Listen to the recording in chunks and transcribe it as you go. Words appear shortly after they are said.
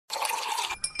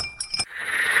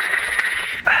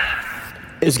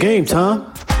It's game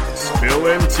time.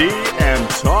 Spillin' tea and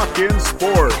talking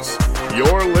sports.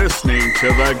 You're listening to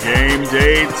the Game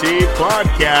Day Tea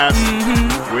Podcast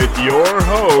with your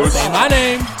host, Say my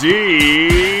name, D.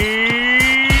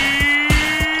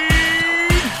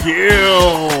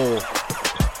 Gill.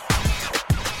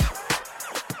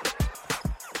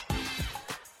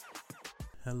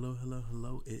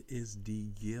 Hello. It is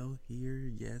D. Gill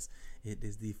here. Yes, it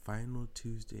is the final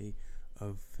Tuesday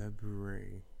of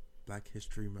February, Black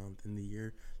History Month in the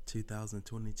year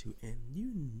 2022. And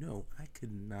you know, I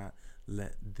could not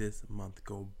let this month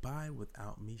go by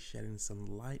without me shedding some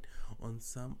light on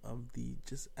some of the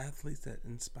just athletes that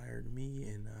inspired me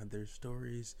and their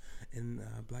stories in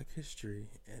Black history.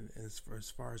 And as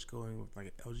far as going with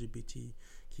like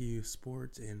LGBTQ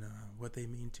sports and what they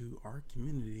mean to our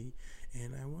community.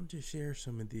 And I want to share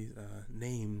some of these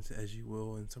names, as you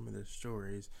will, and some of their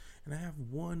stories. And I have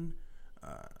one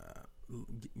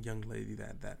young lady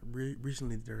that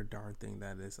recently did a darn thing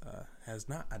that is has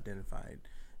not identified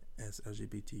as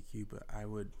LGBTQ, but I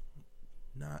would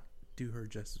not do her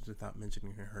justice without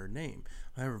mentioning her name.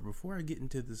 However, before I get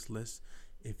into this list,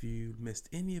 if you missed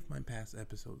any of my past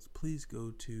episodes, please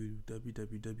go to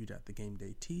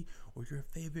www.thegamedayt or your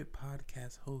favorite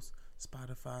podcast host,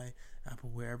 Spotify, Apple,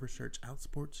 wherever, search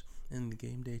Outsports and The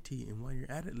Game Day Tea. And while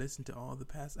you're at it, listen to all the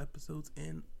past episodes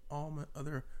and all my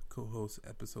other co-host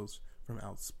episodes from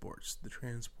Outsports. The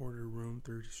Transporter Room,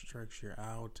 30 Strikes You're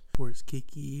Out, Sports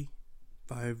Kiki,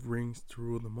 5 Rings to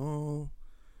Rule Them All.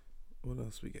 What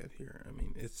else we got here? I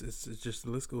mean, it's just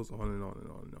the list goes on and on and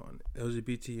on and on.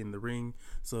 LGBT in the ring.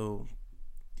 So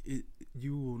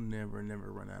you will never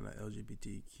run out of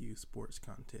LGBTQ sports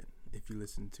content if you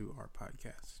listen to our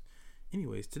podcast.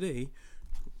 Anyways, today,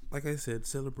 like I said,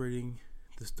 celebrating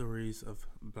the stories of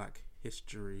Black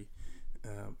history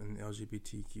in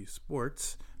LGBTQ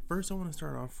sports. First, I want to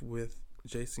start off with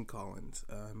Jason Collins.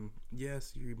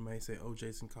 Yes, you might say, "Oh,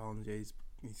 Jason Collins,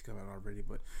 he's come out already,"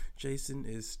 but Jason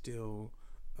is still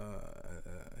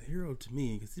a hero to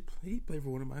me because he played for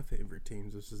one of my favorite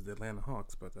teams, which is the Atlanta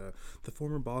Hawks. But the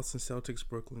former Boston Celtics,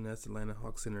 Brooklyn Nets, Atlanta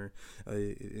Hawks center,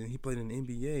 and he played in the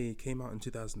NBA. Came out in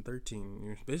 2013.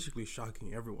 You're basically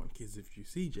shocking everyone because if you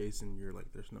see Jason, you're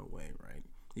like, "There's no way," right?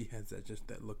 He has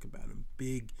that look about him,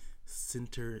 big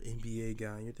center NBA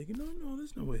guy. You're thinking, no,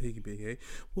 there's no way he can be gay.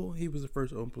 Well, he was the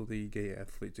first openly gay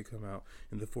athlete to come out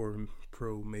in the 4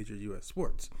 pro major U.S.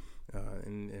 sports.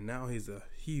 And now he's a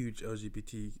huge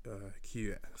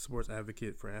LGBTQ sports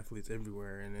advocate for athletes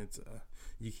everywhere. And it's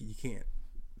you can't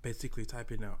basically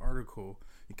type in an article.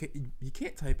 You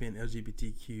can't type in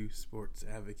LGBTQ sports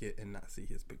advocate and not see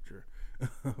his picture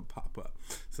pop up.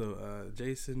 So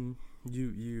Jason,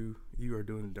 you are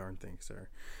doing a darn thing, sir.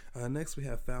 Next we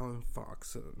have Fallon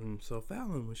Fox. So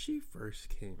Fallon, when she first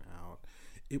came out,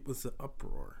 it was an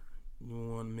uproar.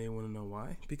 You may want to know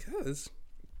why? Because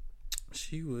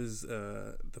she was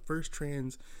the first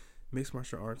trans mixed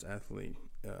martial arts athlete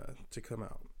to come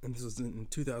out, and this was in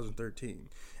 2013,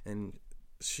 and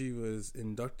she was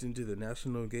inducted into the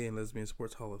National Gay and Lesbian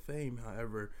Sports Hall of Fame.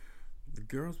 However, the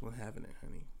girls weren't having it,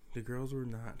 honey. The girls were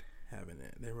not having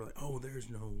it. They were like, "Oh, there's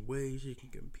no way she can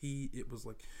compete." It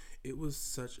was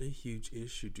such a huge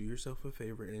issue. Do yourself a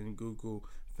favor and Google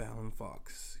Fallon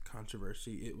Fox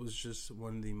controversy. It was just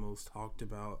one of the most talked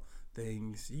about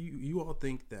things. You all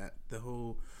think that the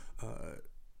whole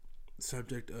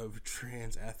subject of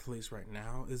trans athletes right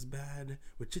now is bad,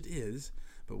 which it is.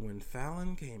 But when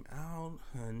Fallon came out,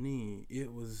 honey,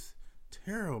 it was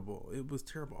terrible. It was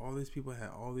terrible. All these people had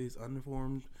all these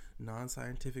uninformed,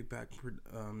 non-scientific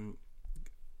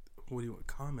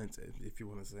comments, if you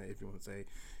want to say,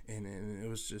 and it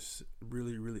was just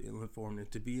really, really ill-informed. And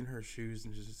to be in her shoes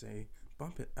and just say,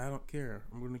 "Bump it, I don't care.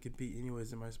 I'm going to compete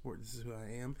anyways in my sport. This is who I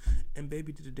am." And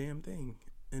baby did the damn thing.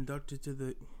 Inducted to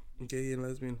the Gay and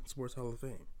Lesbian Sports Hall of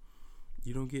Fame.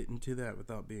 You don't get into that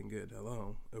without being good.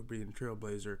 Hello, or being a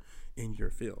trailblazer in your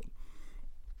field.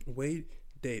 Wade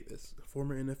Davis,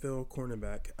 former NFL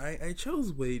cornerback. I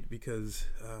chose Wade because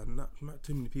not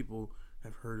too many people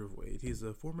have heard of Wade. He's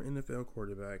a former NFL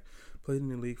quarterback, played in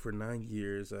the league for 9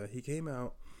 years. He came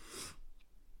out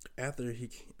after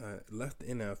he left the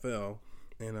NFL,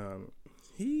 and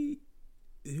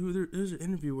there's an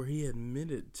interview where he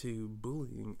admitted to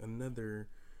bullying another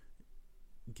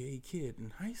gay kid in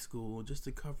high school just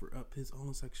to cover up his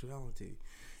own sexuality.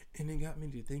 And it got me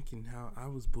to thinking how I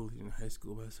was bullied in high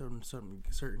school by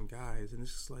certain guys, and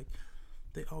it's just like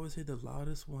they always say the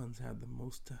loudest ones have the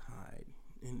most to hide,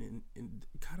 and it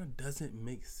kind of doesn't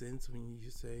make sense when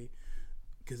you say,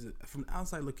 because from the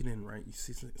outside looking in, right, you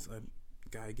see a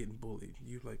guy getting bullied,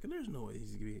 you're like, there's no way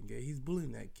he's being gay. He's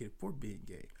bullying that kid for being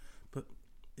gay, but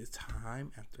it's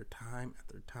time after time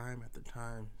after time after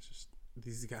time. It's just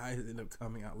these guys end up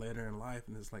coming out later in life,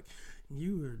 and it's like,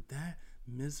 you were that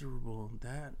miserable,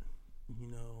 that,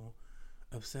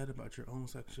 upset about your own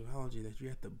sexuality that you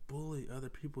have to bully other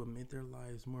people and make their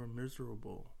lives more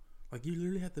miserable. Like, you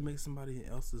literally have to make somebody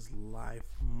else's life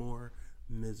more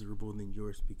miserable than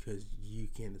yours because you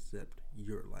can't accept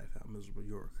your life, how miserable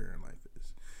your current life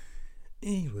is.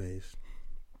 Anyways,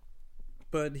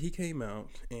 but he came out,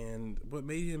 and what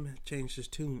made him change his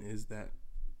tune is that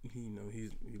he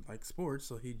likes sports,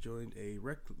 so he joined a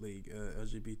rec league,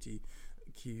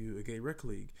 LGBTQ, a gay rec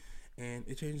league, and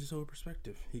it changed his whole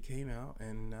perspective. He came out,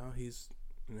 and now he's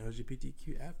an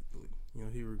LGBTQ athlete.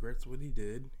 He regrets what he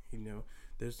did.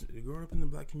 There's growing up in the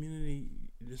black community,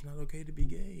 it's not okay to be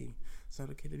gay. It's not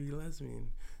okay to be lesbian.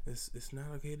 It's not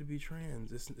okay to be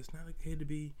trans. It's not okay to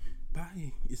be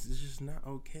bi. It's just not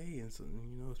okay. And so,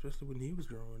 especially when he was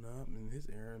growing up in his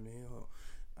era, man.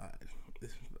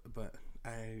 But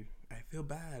I feel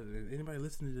bad. And anybody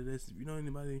listening to this, if you know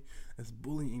anybody that's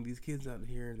bullying these kids out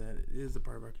here that is a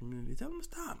part of our community, tell them to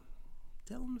stop.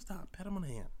 Tell them to stop. Pat them on the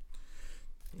hand.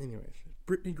 Anyways,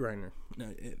 Brittney Griner. Now,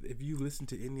 if you listen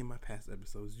to any of my past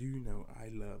episodes, you know I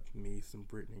love me some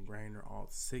Brittney Griner, all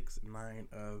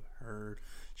 6'9" of her.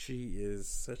 She is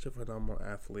such a phenomenal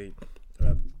athlete.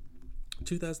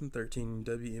 2013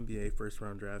 WNBA first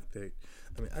round draft pick.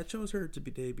 I mean, I chose her to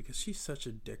be today because she's such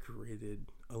a decorated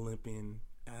Olympian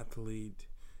athlete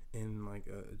and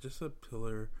just a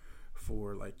pillar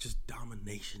for just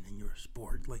domination in your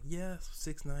sport.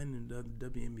 6'9" in the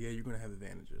WNBA, you're gonna have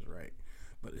advantages, right?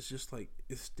 But it's just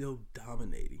it's still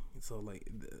dominating. So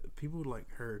people like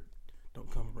her don't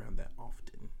come around that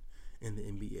often in the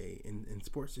NBA and in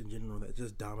sports in general that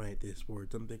just dominate their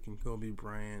sports. I'm thinking Kobe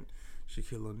Bryant,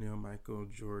 Shaquille O'Neal, Michael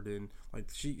Jordan.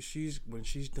 She's when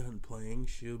she's done playing,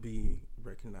 she'll be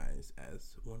recognized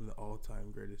as one of the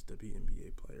all-time greatest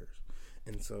WNBA players.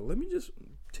 And so let me just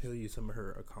tell you some of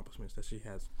her accomplishments that she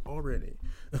has already.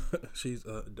 She's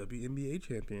a WNBA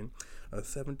champion, a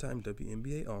 7-time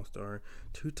WNBA All-Star,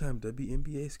 2-time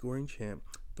WNBA scoring champ,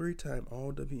 3-time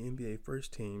All-WNBA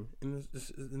first team, and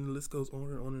the list goes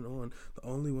on and on and on. The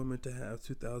only woman to have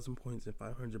 2,000 points and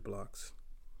 500 blocks.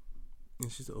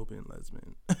 And she's an open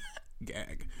lesbian.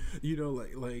 Gag.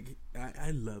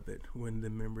 I love it when the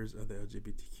members of the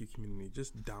LGBTQ community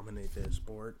just dominate their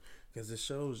sport, because it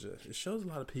shows a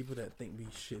lot of people that think we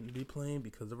shouldn't be playing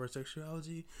because of our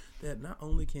sexuality that not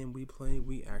only can we play,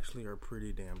 we actually are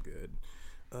pretty damn good.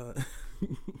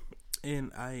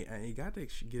 And I got to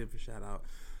give a shout out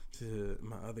to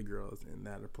my other girls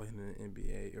that are playing in the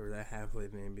NBA, or that have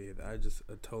played in the NBA, that I just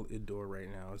totally adore right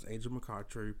now. It's Angel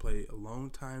McCoughtry, played a long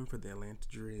time for the Atlanta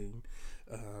Dream.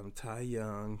 Ty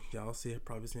Young, y'all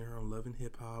probably seen her on Love and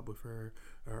Hip Hop with her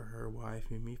wife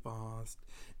Mimi Faust,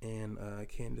 and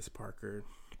Candace Parker.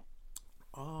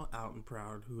 All out and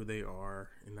proud who they are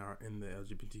in the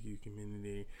LGBTQ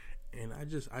community, and I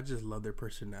just love their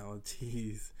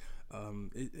personalities.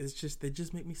 It's just, they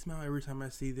just make me smile every time I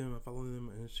see them. I follow them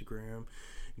on Instagram.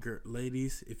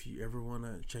 Ladies, if you ever want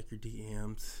to check your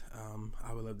DMs,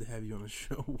 I would love to have you on the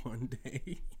show one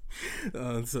day.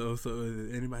 So if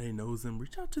anybody knows them,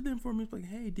 reach out to them for me. It's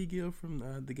hey, D Gill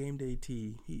from the Game Day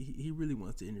T. He really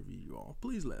wants to interview you all.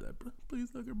 Please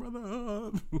look your brother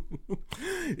up.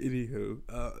 Anywho,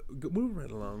 moving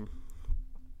right along.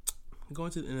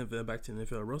 Going to the NFL, back to the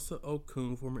NFL. Russell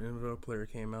Okung, former NFL player,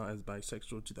 came out as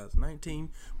bisexual in 2019,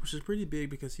 which is pretty big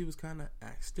because he was kind of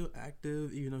still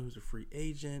active, even though he was a free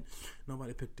agent.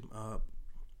 Nobody picked him up.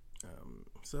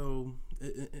 So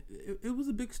it was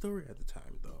a big story at the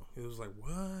time, though. It was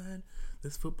what?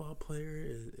 This football player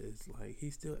is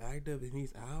he's still active and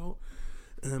he's out?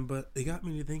 But it got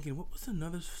me to thinking, what was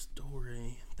another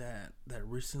story that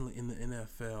recently in the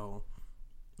NFL,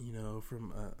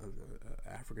 from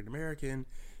African American,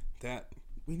 that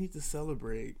we need to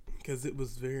celebrate because it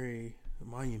was very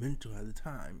monumental at the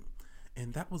time,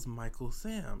 and that was Michael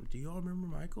Sam. Do y'all remember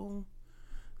Michael?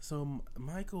 So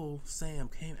Michael Sam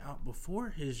came out before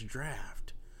his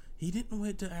draft. He didn't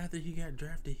wait till after he got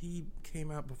drafted. He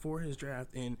came out before his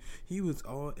draft, and he was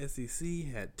all SEC,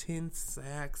 had 10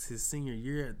 sacks his senior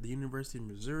year at the University of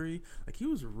Missouri. He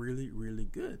was really, really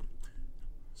good.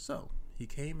 So he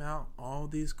came out, all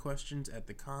these questions at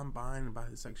the combine about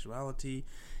his sexuality,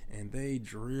 and they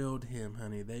drilled him,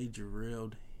 honey. They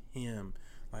drilled him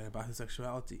about his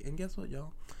sexuality. And guess what,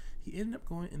 y'all? He ended up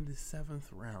going in the 7th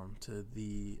round to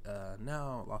the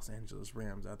now Los Angeles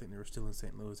Rams. I think they were still in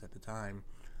St. Louis at the time.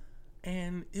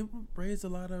 And it raised a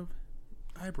lot of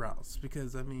eyebrows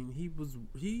because,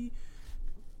 he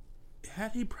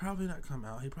had he probably not come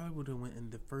out, he probably would have went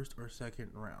in the first or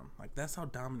second round. Like, that's how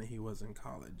dominant he was in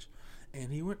college.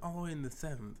 And he went all the way in the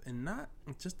 7th, and not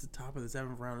just the top of the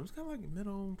 7th round. It was kind of like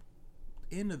middle,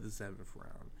 end of the 7th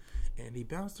round. And he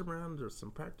bounced around. There's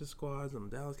some practice squads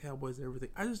and the Dallas Cowboys and everything.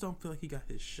 I just don't feel like he got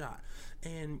his shot.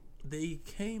 And they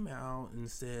came out and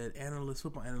said,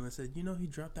 football analysts said, he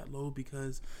dropped that low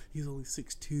because he's only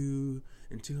 6'2"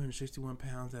 and 261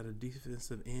 pounds at a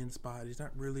defensive end spot. He's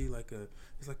not really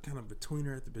he's like kind of a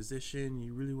tweener at the position.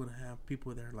 You really want to have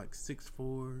people that are like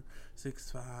 6'4",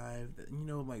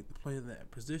 6'5", like play that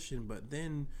position. But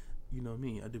then, you know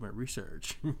me, I do my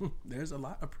research. There's a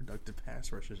lot of productive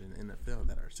pass rushers in the NFL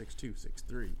that are 6'2",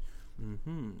 6'3",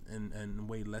 and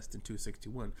weigh less than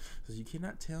 261. So you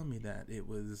cannot tell me that it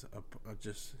was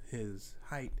just his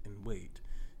height and weight.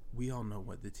 We all know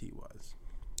what the T was.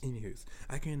 Anywho's,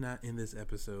 I cannot end this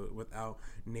episode without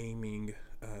naming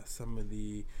some of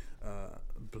the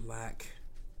black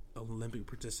Olympic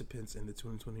participants in the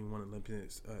 2021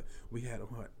 Olympics. We had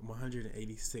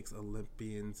 186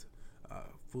 Olympians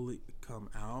fully come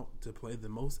out to play, the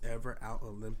most ever out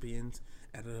Olympians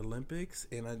at an Olympics,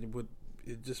 and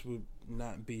it just would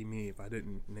not be me if I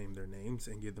didn't name their names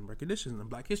and give them recognition in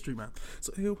Black History Month.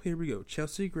 So here we go: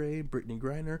 Chelsea Gray, Brittany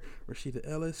Griner, Rashida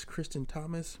Ellis, Kristen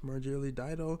Thomas, Marjorie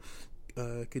Dido,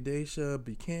 Kadesha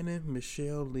Buchanan,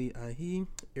 Michelle Lee Ahi,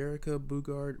 Erica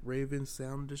Bugard, Raven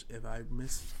Sounders. If I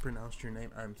mispronounced your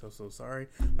name, I'm so sorry.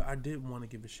 But I did want to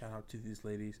give a shout out to these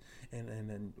ladies. And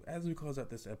then as we close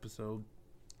out this episode,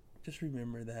 just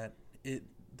remember that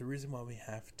the reason why we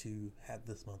have to have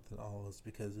this month at all is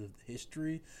because of the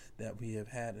history that we have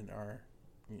had in our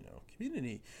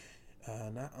community.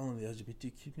 Not only the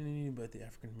LGBT community, but the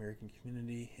African American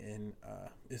community, and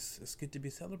it's good to be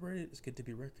celebrated. It's good to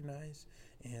be recognized,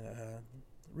 and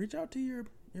reach out to your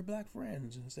black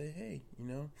friends and say, hey,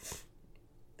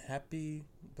 happy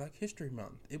Black History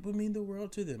Month. It would mean the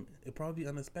world to them. It'd probably be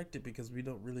unexpected because we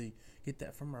don't really get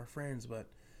that from our friends, but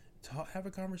have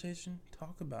a conversation,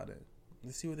 talk about it.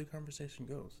 Let's see where the conversation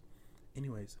goes.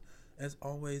 Anyways, as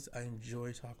always, I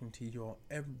enjoy talking to you all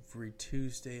every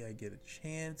Tuesday. I get a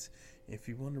chance. If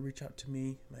you want to reach out to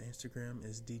me, my Instagram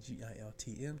is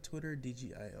DGILTM, Twitter,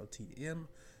 DGILTM,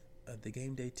 The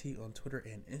Game Day T on Twitter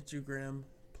and Instagram.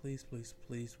 Please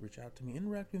reach out to me.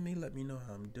 Interact with me. Let me know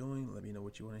how I'm doing. Let me know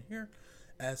what you want to hear.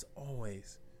 As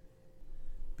always,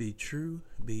 be true,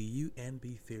 be you, and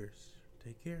be fierce.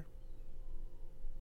 Take care.